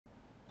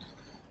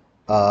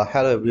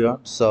Hello everyone.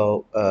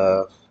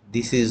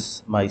 This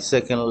is my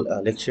second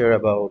lecture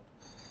about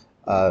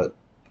uh,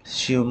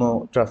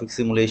 SUMO traffic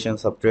simulation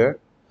software.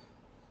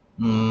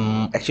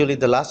 Actually,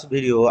 the last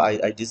video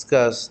I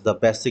discussed the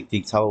basic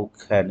things. How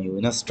can you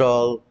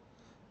install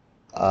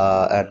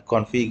and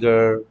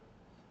configure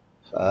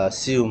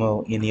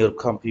SUMO in your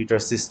computer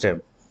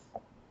system?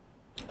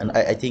 And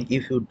I think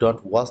if you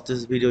don't watch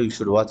this video, you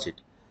should watch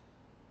it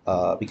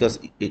because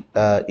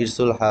it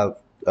should have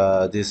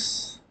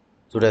this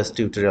today's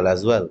tutorial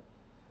as well.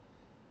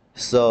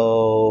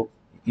 So,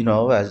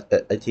 as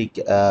I think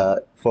uh,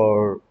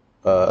 for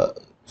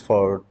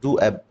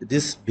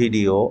this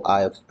video,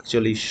 I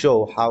actually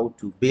show how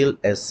to build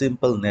a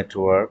simple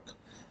network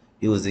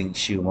using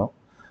SUMO.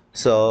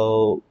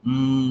 So,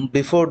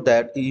 before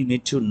that, you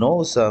need to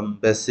know some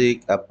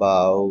basic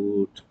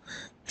about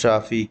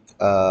traffic,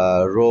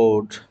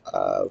 road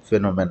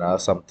phenomena,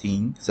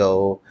 something.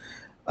 So,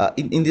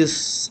 in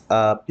this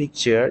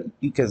picture,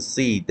 you can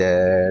see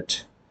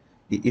that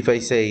if I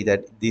say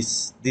that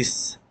this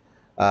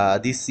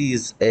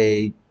is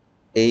a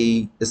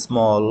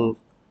small,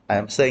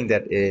 I'm saying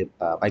that a,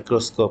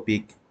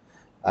 microscopic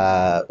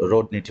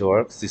road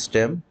network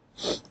system,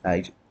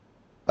 right?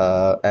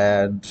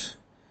 And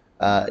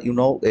a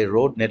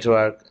road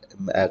network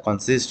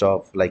consists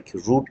of like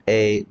route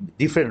A,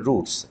 different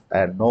routes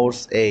and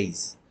nodes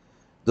A's,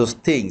 those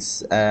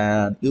things,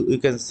 and you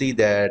can see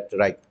that,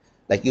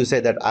 like you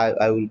said that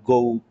I will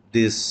go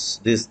this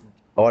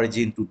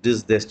origin to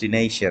this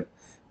destination,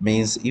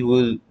 means you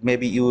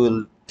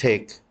will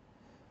take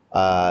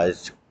uh,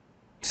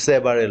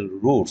 several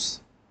routes,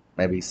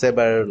 maybe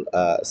several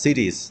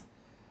cities.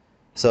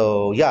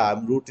 So yeah,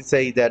 I'm route to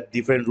say that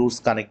different routes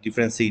connect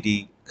different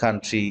city,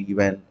 country,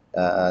 even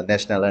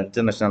national and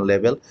international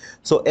level.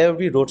 So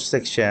every road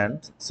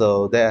section,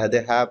 so they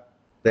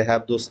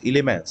have those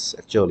elements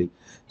actually.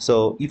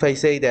 So if I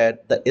say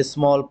that the a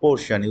small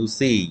portion you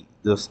see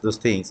those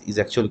things is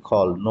actually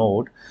called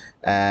node,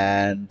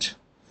 and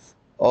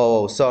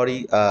oh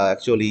sorry,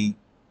 actually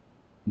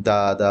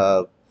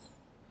the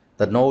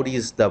the node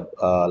is the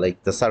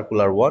like the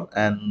circular one,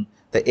 and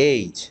the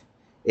is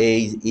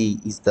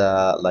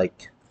the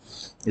like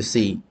you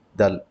see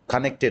the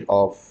connected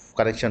of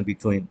connection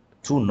between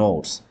two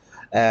nodes,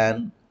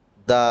 and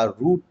the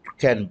root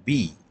can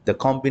be the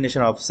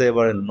combination of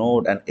several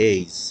node and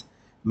edge.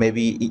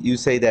 Maybe you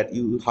say that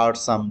you heard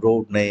some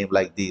road name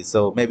like this,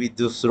 so maybe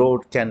this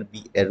road can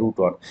be a route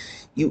one.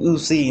 You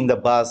see in the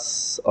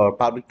bus or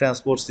public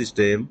transport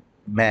system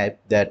map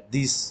that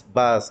this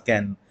bus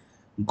can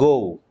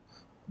go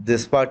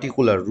this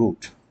particular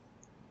route.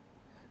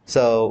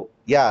 So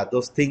yeah,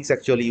 those things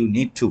actually you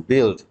need to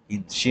build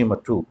in Shima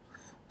too.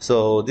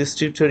 So this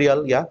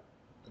tutorial, yeah,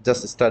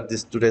 just start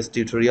this today's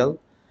tutorial.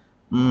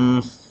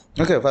 Mm,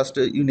 okay, first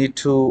you need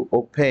to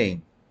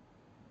open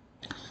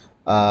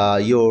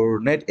your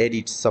net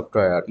edit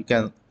software. You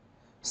can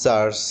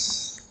search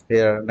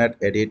here net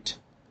edit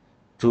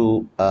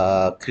to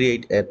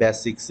create a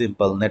basic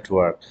simple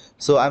network.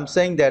 So I'm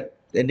saying that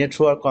a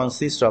network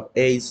consists of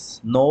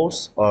eight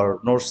nodes, or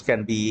nodes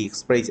can be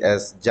expressed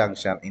as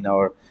junction in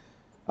our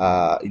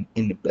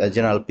in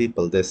general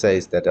people. They say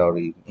that our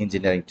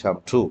engineering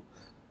term too.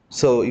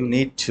 So you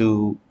need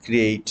to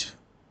create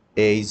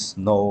a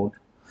node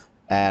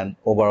and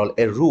overall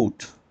a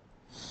route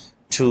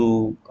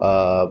to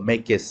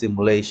make a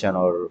simulation,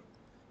 or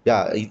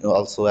yeah,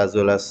 also as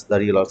well as the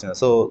real world.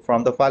 So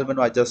from the file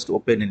menu, I just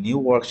open a new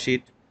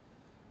worksheet,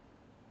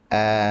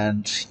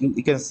 and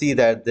you can see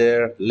that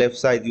there left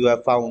side you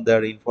have found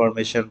their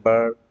information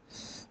bar,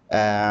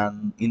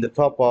 and in the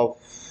top of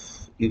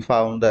you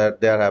found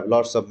that there have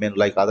lots of menu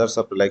like other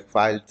software like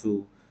file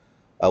to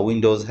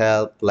Windows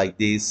help like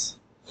this.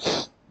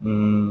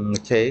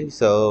 Okay,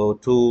 so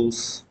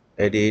tools,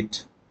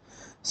 edit.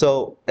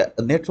 So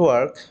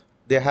network,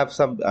 they have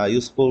some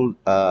useful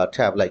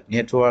tab like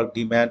network,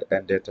 demand,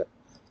 and data.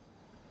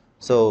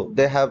 So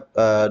they have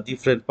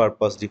different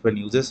purpose, different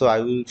uses. So I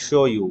will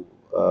show you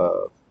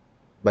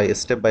by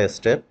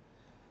step.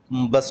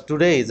 But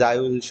today is I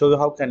will show you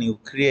how can you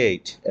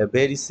create a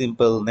very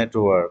simple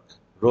network,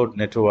 road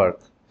network.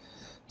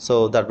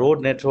 So the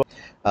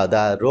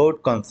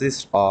road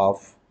consists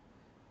of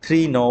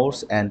three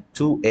nodes and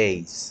two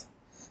A's.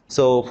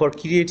 So for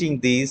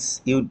creating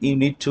this, you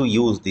need to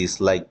use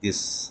this like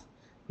this.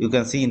 You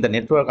can see in the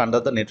network, under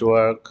the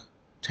network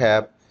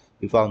tab,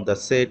 you found the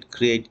set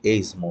create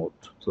A's mode.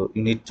 So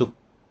you need to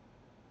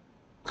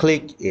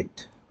click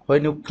it.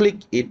 When you click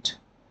it,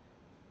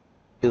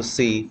 you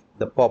see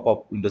the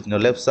pop-up windows in your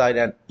left side,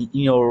 and in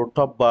your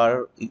top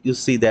bar, you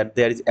see that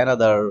there is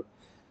another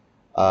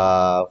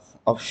uh,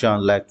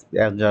 option like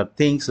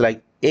things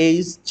like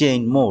A's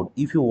change mode.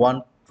 If you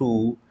want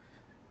to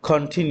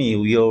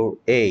continue your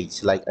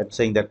age, like I'm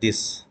saying that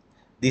this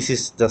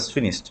is just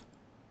finished.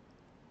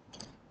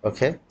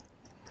 Okay,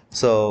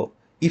 so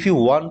if you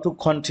want to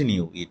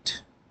continue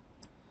it,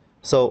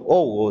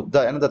 so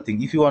the another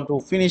thing, if you want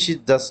to finish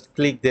it, just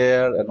click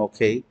there and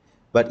okay.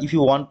 But if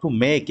you want to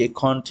make a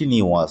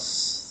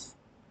continuous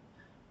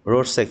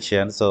road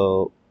section,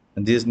 so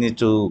this need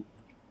to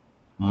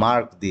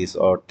mark this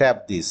or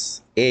tap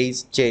this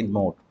age change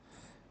mode,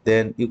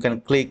 then you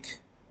can click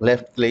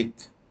left click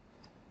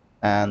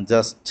and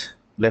just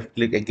left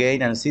click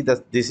again and see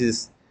that this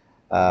is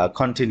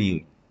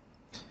continuing.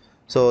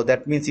 So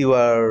that means you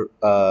are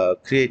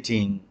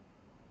creating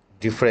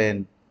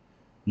different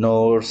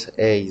nodes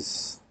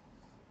age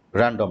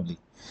randomly.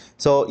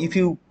 So if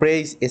you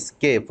press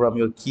escape from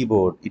your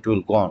keyboard, it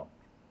will gone.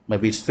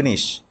 Maybe it's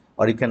finished.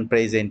 Or you can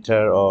press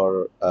enter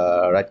or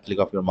right click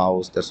of your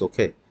mouse. That's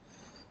okay.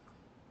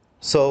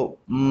 So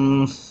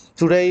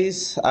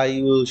today's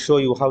I will show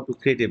you how to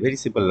create a very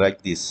simple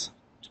like this.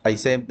 I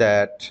said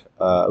that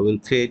I will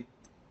create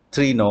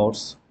 3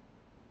 nodes.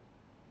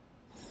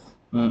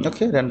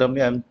 Okay,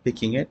 randomly I'm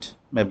picking it.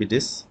 Maybe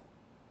this.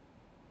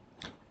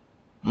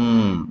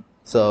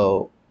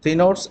 So 3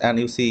 nodes, and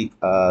you see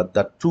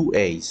the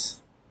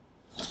 2A's.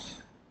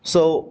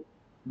 So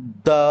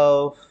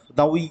the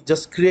now we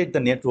just create the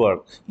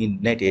network in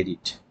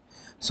NetEdit.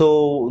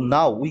 So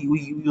now we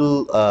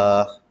will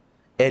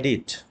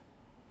edit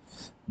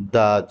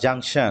the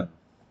junction,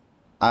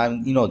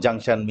 and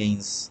junction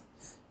means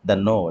the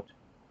node,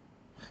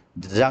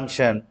 the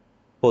junction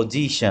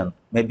position.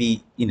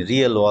 Maybe in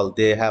real world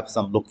they have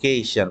some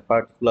location,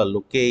 particular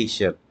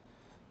location.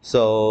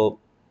 So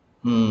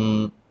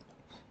in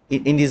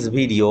this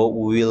video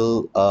we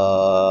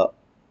will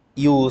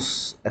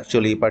use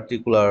actually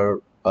particular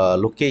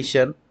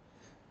location.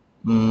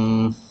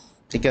 You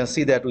can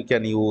see that we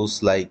can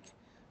use like,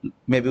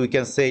 maybe we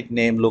can say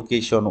name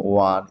location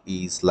 1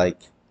 is like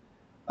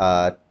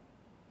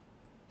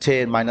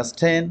 10 minus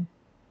 10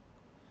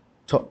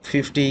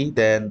 50,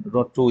 then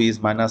node 2 is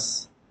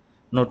minus,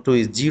 node 2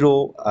 is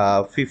 0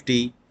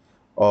 50,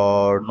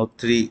 or node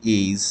 3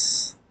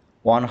 is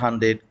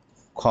 100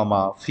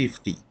 comma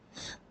 50.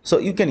 So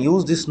you can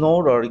use this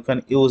node or you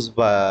can use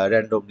by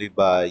randomly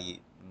by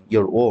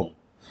your own.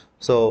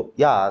 So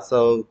yeah,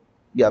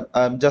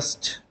 I'm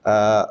just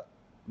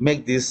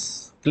make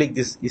this, click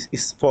this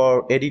is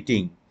for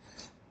editing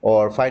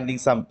or finding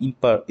some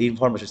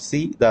information.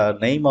 See, the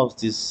name of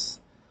this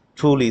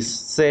tool is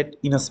set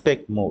in a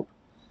spec mode.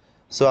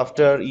 So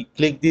after you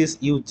click this,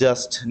 you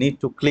just need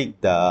to click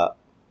the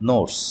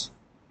nodes.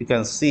 You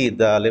can see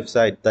the left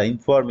side, the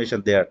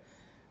information there,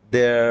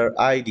 their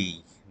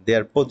ID,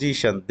 their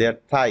position, their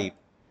type.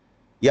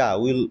 Yeah,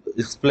 we'll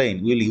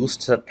explain. We'll use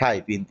the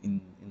type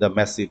in the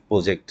massive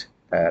project,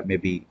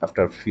 maybe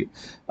after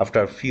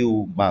a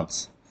few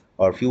months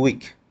or few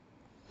weeks.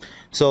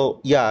 So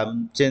yeah,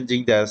 I'm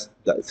changing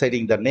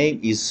setting the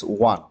name is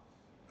 1.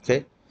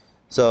 Okay.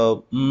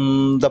 So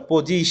the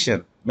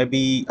position,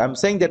 maybe I'm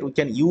saying that we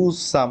can use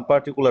some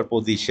particular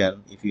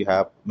position. If you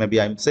have,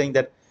 maybe I'm saying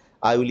that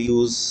I will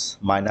use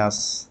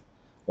minus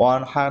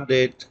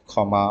 100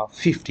 comma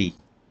 50,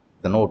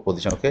 the node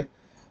position. Okay.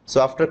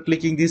 So after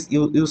clicking this,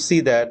 you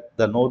see that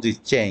the node is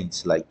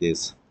changed like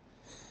this.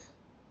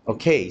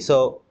 Okay.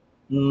 So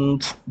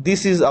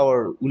this is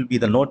our will be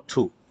the node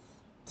 2.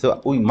 So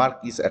we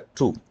mark this at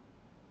 2,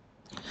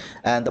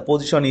 and the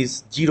position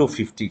is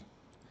 050.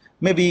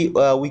 Maybe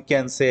we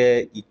can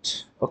say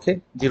it,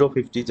 okay,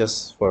 050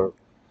 just for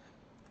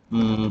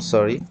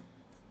sorry,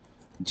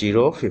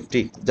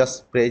 050.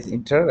 Just press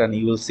enter and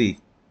you will see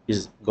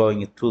is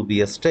going to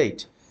be a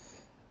state.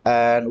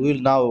 And we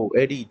will now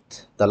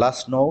edit the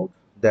last node,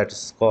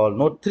 that's called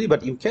node 3,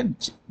 but you can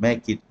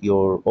make it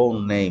your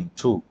own name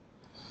too.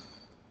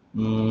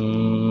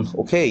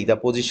 Okay, the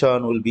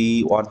position will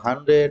be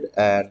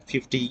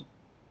 150.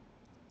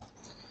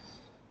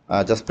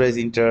 Just press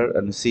enter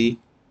and see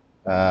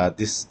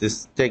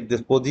this take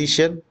this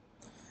position.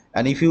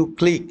 And if you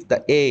click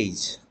the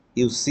age,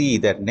 you see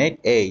that net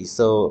age,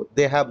 so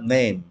they have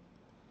name.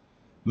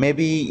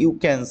 Maybe you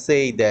can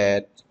say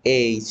that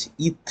age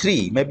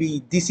E3,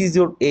 maybe this is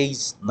your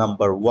age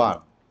number 1.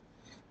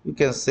 You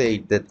can say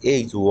that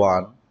age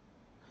 1.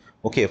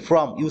 Okay,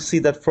 from, you see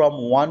that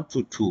from 1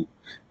 to 2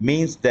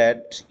 means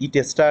that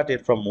it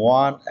started from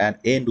 1 and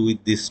end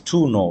with this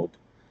 2 node,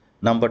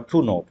 number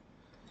 2 node.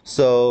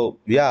 So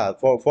yeah,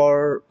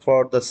 for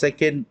the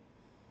second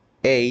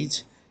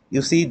age,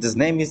 you see this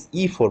name is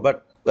E4,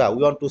 but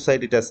we want to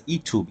set it as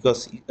E2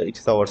 because it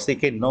is our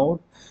second node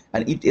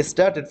and it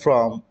started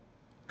from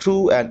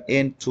 2 and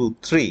end to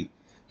 3.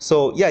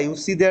 So yeah, you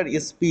see there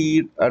is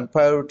speed and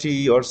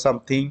priority or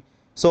something.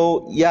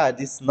 So yeah,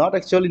 this is not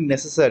actually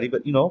necessary,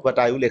 but but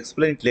I will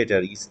explain it later.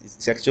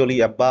 It's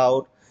actually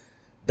about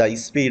the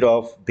speed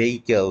of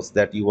vehicles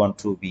that you want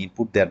to be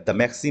input there, the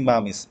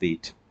maximum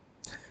speed.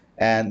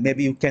 And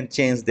maybe you can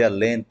change their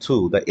lane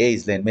too, the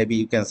age lane. Maybe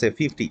you can say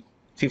 50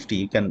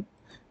 you can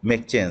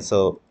make change.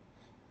 So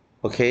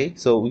okay,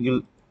 so we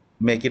will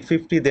make it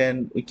 50,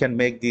 then we can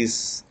make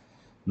this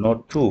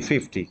node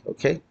 250.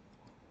 Okay,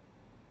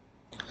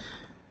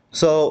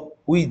 so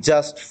we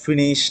just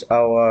finished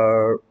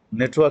our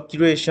network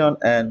curation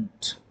and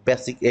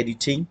basic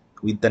editing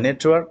with the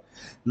network.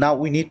 Now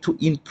we need to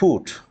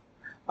input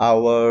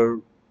our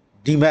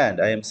demand.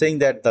 I am saying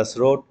that this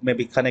road may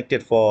be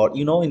connected for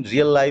in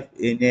real life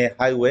in a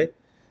highway.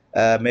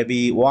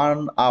 maybe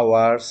 1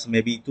 hours,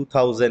 maybe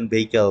 2,000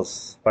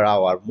 vehicles per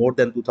hour, more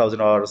than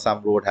 2,000, or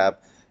some road have.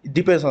 It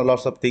depends on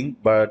lots of things,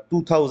 but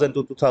 2,000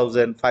 to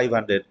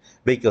 2,500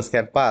 vehicles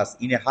can pass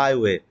in a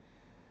highway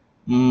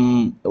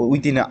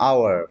within an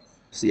hour,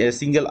 a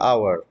single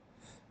hour.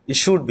 It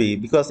should be,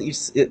 because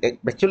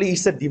actually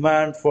it's a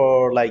demand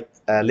for like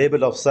a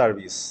level of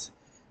service,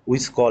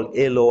 which called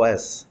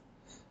LOS.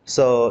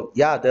 So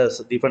yeah, there's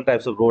different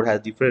types of road has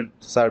different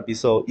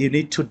service. So you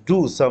need to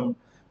do some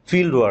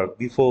field work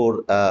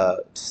before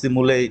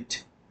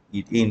simulate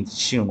it in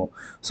SUMO.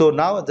 So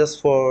now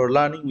just for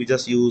learning, we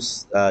just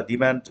use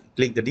demand.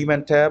 Click the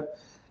demand tab,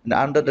 and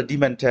under the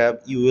demand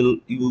tab,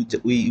 you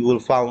will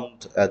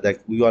found that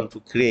we want to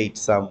create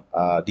some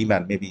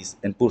demand, maybe,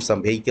 and put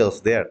some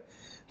vehicles there.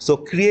 So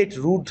create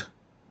route.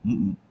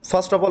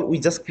 First of all, we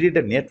just create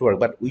a network,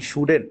 but we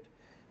shouldn't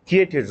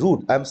create a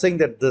route. I'm saying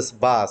that this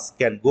bus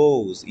can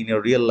goes in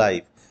your real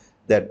life,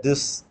 that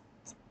this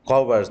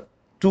covers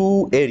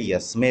two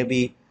areas.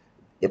 Maybe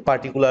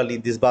particularly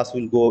this bus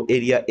will go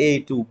area A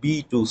to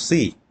B to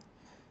C.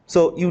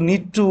 So you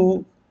need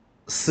to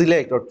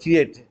select or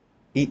create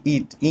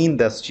it in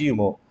the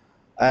SUMO.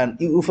 And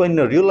if in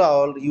the real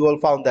world, you will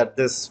found that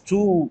there's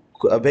two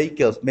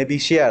vehicles maybe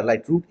share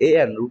like route A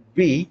and route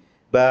B,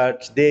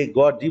 but they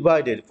got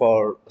divided.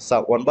 For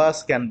some, one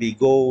bus can be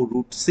go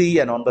route C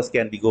and one bus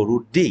can be go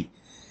route D.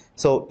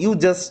 So you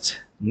just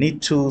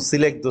need to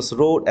select this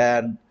road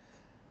and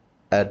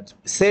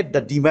set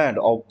the demand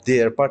of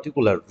their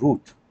particular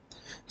route.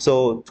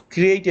 So to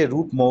create a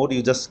route mode,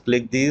 you just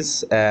click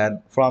this,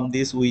 and from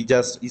this we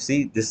just, you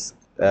see this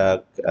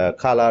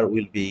color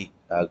will be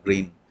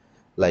green,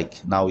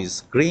 like now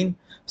is green.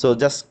 So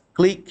just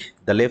click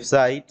the left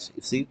side,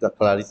 you see the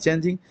color is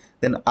changing.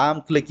 Then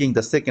I'm clicking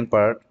the second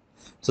part.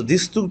 So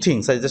these two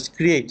things I just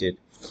created.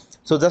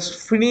 So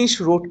just finish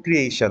route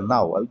creation.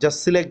 Now I'll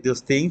just select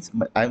these things.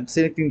 I'm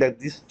selecting that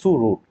these two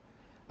route.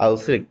 I'll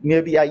select,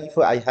 maybe if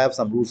I have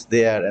some routes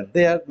there and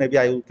there, maybe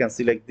I can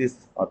select this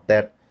or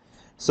that.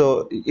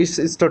 So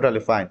it's totally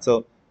fine.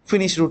 So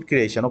finish route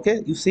creation.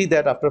 Okay, you see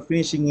that after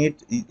finishing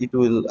it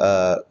will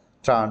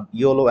turn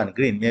yellow and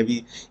green.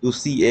 Maybe you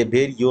see a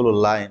very yellow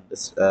line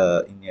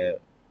in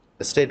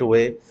a straight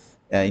away,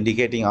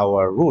 indicating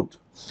our route.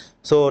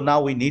 So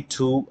now we need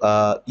to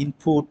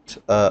input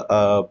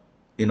the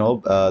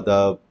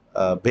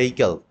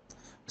vehicle.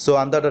 So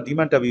under the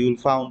demand tab, you will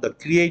found the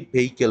create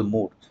vehicle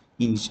mode.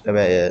 In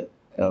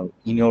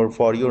your,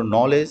 for your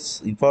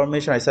knowledge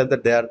information, I said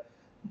that there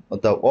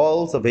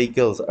all the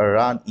vehicles are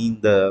run in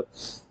the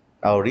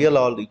real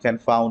world. You can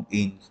found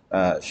in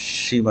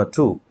Shima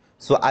 2.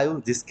 So I will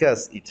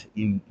discuss it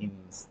in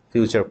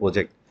future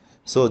project.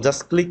 So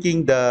just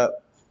clicking the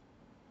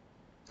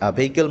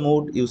vehicle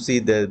mode, you see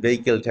the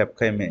vehicle tab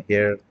came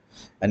here,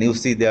 and you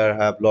see there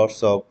have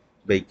lots of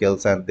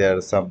vehicles, and there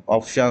are some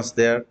options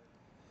there,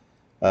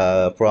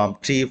 from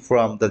tree,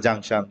 from the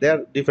junction. There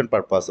are different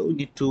purpose. So we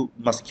need to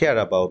must care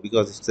about,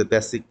 because it's a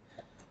basic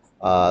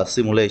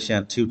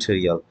simulation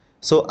tutorial.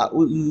 So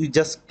we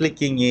just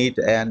clicking it,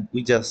 and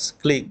we just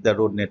click the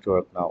road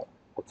network now.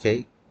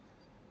 Okay,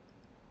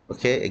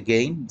 okay,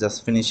 again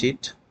just finish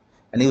it,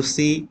 and you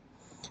see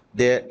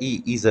there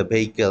is a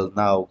vehicle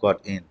now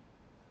got in.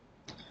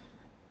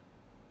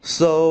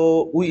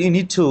 So we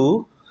need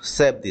to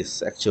save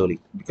this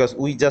actually, because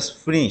we just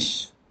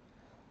finished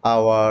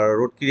our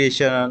road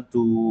creation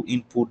to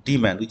input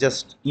demand. We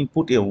just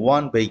input a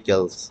one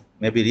vehicles,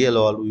 maybe real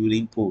world we will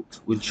input.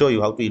 We'll show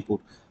you how to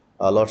input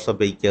lots of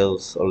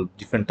vehicles or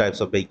different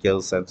types of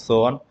vehicles and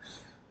so on.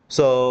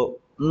 So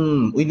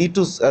we need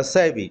to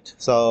save it.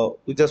 So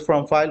we just,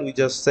 from file, we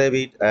just save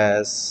it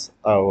as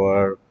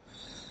our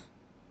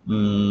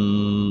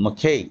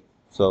okay.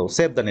 So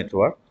save the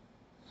network.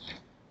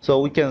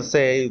 So we can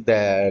say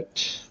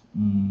that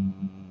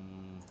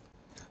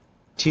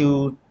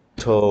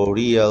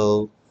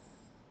tutorial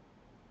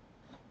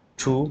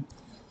 2,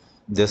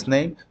 this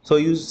name. So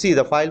you see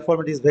the file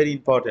format is very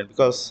important,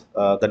 because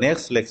the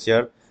next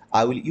lecture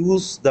I will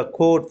use the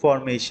code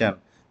formation,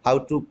 how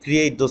to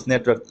create those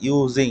network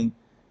using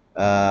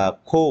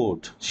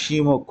code,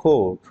 SUMO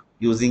code,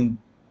 using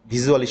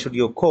Visual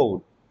Studio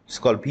Code. It's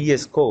called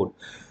VS Code.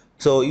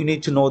 So you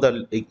need to know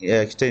the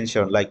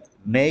extension like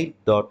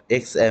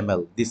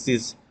Nate.xml. This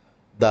is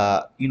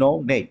the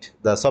Nate.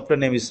 The software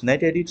name is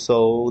NateEdit,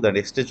 so the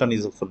extension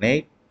is for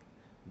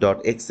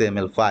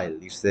Nate.xml file.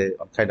 It's a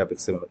kind of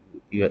XML.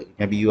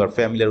 Maybe you are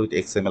familiar with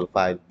XML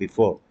file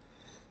before.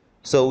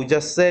 So we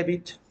just save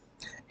it,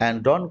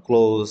 and don't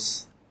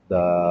close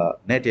the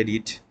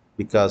NetEdit,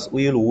 because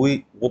we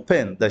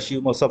open the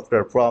SUMO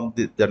software from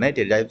the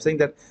NetEdit. I'm saying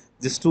that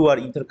these two are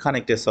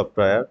interconnected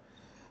software.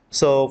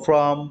 So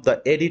from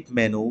the edit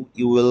menu,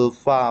 you will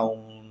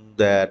found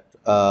that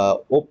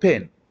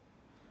open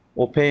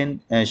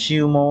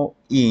SUMO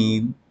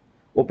in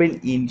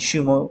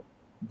SUMO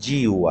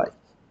GUI.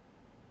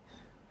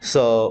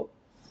 So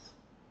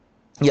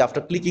yeah,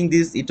 after clicking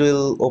this, it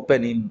will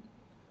open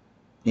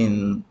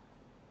in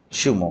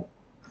SUMO,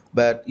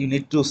 but you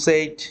need to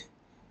set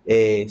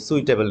a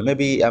suitable.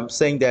 Maybe I'm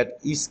saying that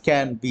it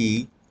can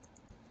be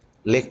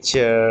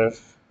lecture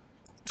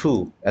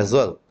 2 as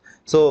well.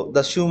 So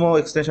the SUMO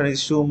extension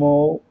is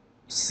SUMO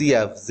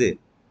CFZ.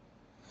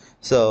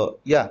 So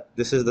yeah,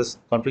 this is the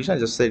configuration. I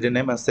just say the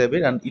name and save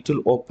it, and it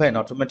will open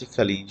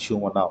automatically in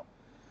SUMO now.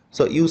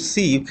 So you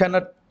see, you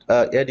cannot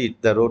edit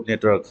the road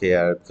network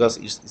here because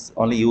it's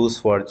only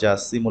used for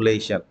just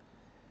simulation.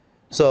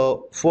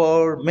 So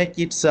for make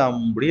it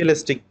some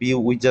realistic view,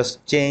 we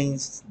just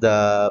change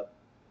the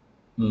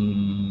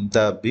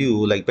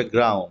view like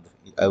background.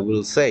 I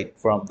will say it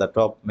from the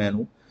top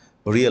menu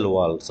real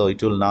world, so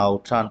it will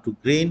now turn to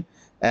green.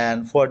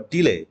 And for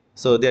delay,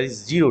 so there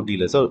is zero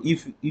delay. So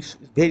if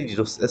very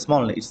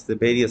small, it's a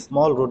very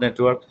small road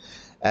network,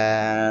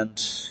 and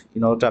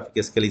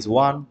traffic scale is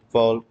 1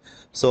 default.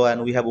 So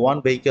and we have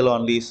one vehicle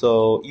only,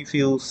 so if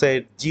you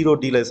say zero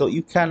delay, so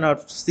you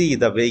cannot see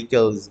the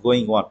vehicles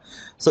going on.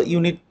 So you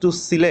need to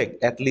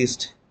select at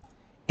least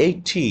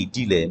 80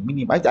 delay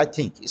minimum. I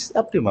think it's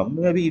optimum.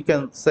 Maybe you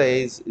can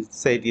say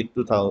it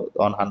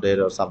 2100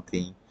 or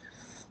something,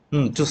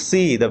 to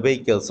see the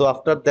vehicle. So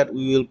after that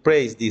we will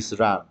praise this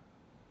run.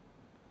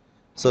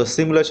 So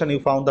simulation, you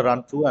found the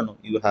run too, and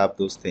you have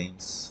those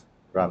things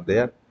run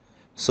there.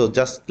 So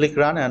just click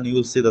run and you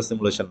will see the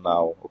simulation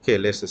now. Okay,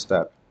 let's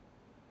start.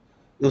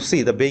 You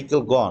see the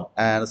vehicle gone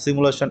and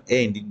simulation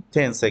end in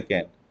 10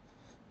 seconds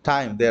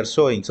time they are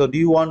showing. So do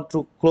you want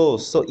to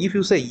close? So if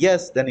you say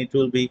yes, then it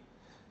will be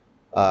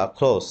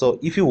close. So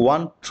if you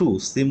want to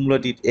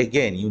simulate it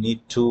again, you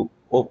need to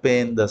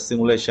open the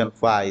simulation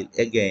file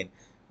again.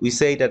 We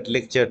say that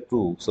lecture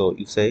 2. So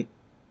you say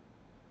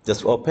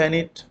just open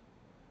it.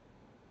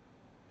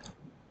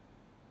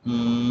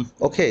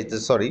 Okay,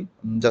 sorry,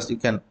 just you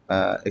can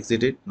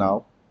exit it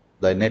now,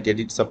 the net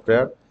edit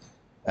software,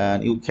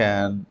 and you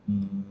can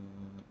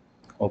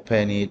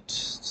open it.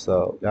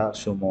 So yeah,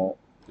 SUMO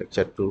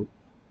lecture 2.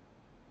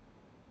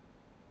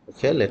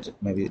 Okay, let's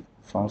maybe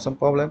found some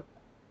problem.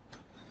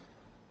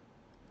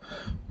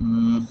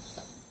 Mm,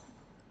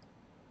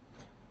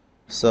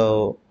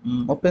 so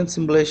open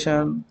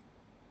simulation.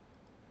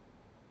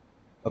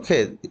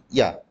 Okay,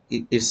 yeah,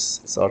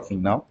 it's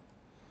working now.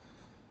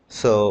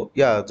 So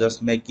yeah,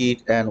 just make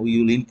it, and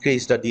we will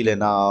increase the delay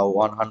now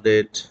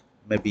 100,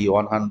 maybe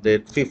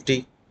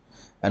 150,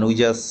 and we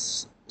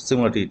just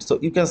simulate it. So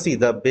you can see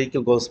the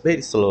vehicle goes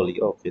very slowly.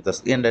 Okay,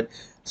 that's ended.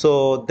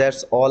 So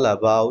that's all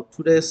about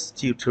today's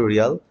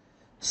tutorial.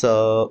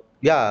 So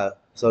yeah,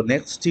 so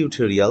next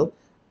tutorial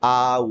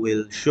I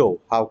will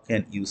show how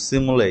can you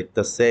simulate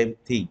the same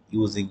thing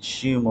using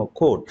SUMO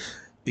code.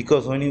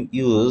 Because when you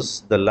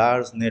use the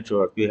large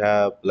network, you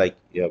have like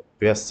your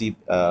passive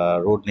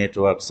road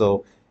network,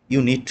 so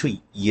you need to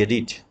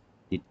edit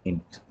it in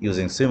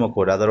using SUMO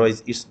code.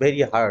 Otherwise it's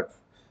very hard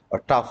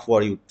or tough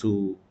for you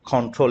to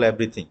control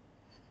everything,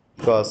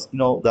 because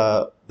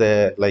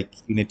the like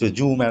you need to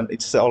zoom, and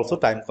it's also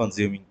time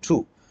consuming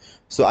too.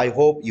 So I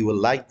hope you will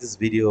like this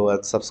video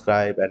and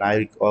subscribe, and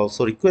I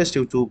also request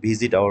you to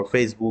visit our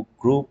Facebook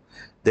group.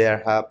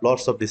 There have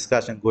lots of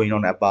discussion going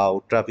on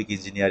about traffic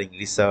engineering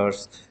research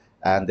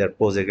and their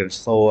project and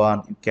so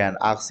on. You can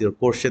ask your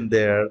question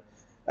there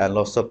and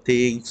lots of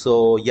things.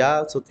 So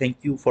yeah, so thank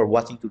you for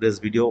watching today's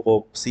video.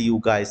 Hope see you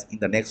guys in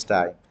the next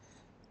time.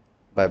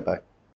 Bye bye.